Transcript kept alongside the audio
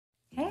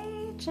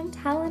Teach and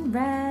Tell in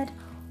Red.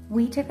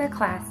 We took a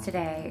class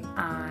today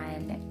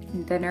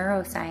on the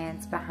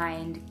neuroscience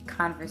behind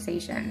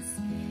conversations.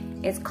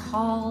 It's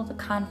called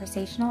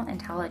Conversational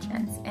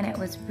Intelligence, and it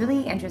was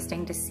really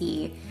interesting to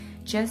see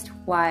just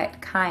what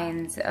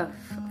kinds of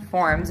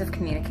forms of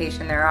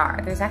communication there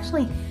are. There's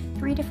actually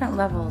 3 different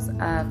levels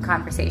of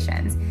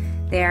conversations.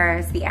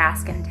 There's the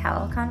ask and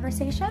tell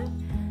conversation,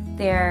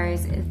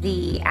 there's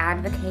the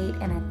advocate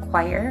and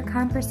inquire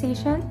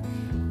conversation,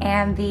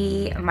 and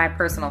my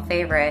personal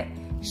favorite,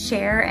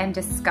 share and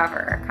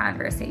discover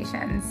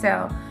conversation.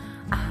 So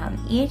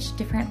each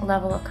different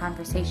level of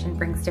conversation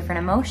brings different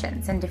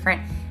emotions and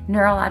different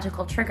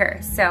neurological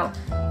triggers. So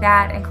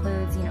that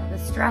includes, the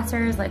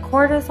stressors like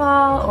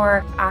cortisol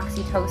or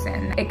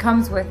oxytocin. It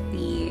comes with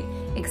the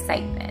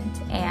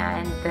excitement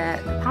and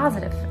the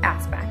positive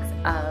aspects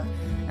of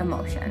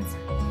emotions.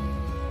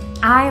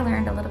 I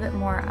learned a little bit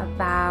more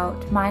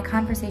about my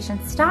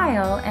conversation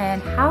style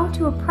and how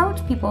to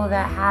approach people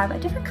that have a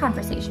different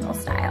conversational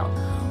style,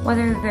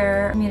 whether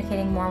they're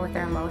communicating more with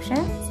their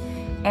emotions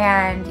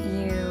and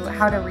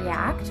how to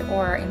react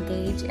or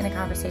engage in a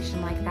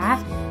conversation like that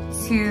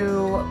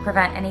to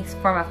prevent any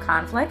form of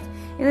conflict.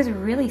 It was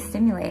really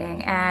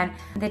stimulating, and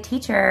the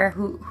teacher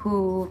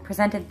who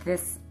presented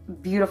this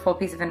beautiful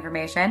piece of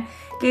information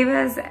gave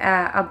us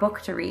a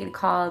book to read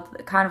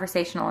called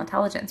Conversational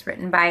Intelligence,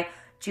 written by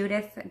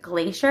Judith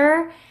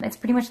Glacier. It's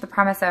pretty much the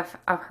premise of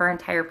her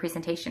entire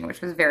presentation,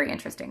 which was very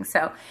interesting.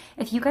 So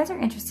if you guys are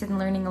interested in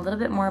learning a little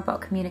bit more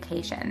about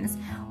communications,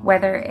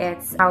 whether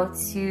it's how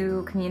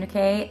to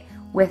communicate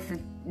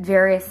with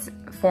various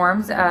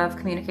forms of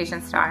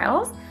communication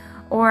styles,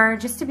 or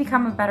just to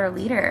become a better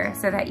leader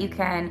so that you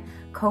can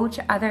coach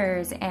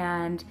others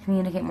and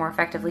communicate more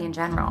effectively in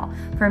general.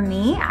 For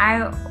me,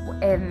 I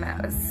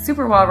am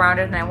super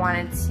well-rounded, and I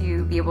wanted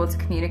to be able to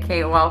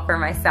communicate well for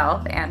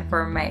myself and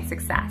for my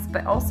success,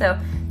 but also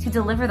to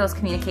deliver those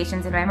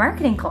communications in my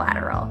marketing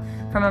collateral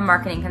from a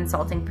marketing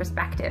consulting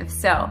perspective.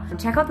 So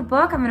check out the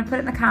book. I'm going to put it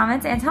in the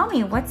comments, and tell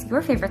me, what's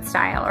your favorite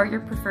style or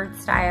your preferred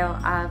style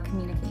of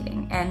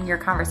communicating in your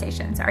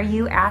conversations? Are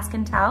you ask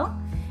and tell,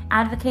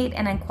 advocate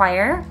and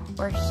inquire,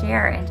 or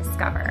share and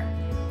discover?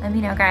 Let me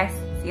know, guys.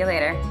 See you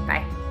later.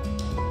 Bye.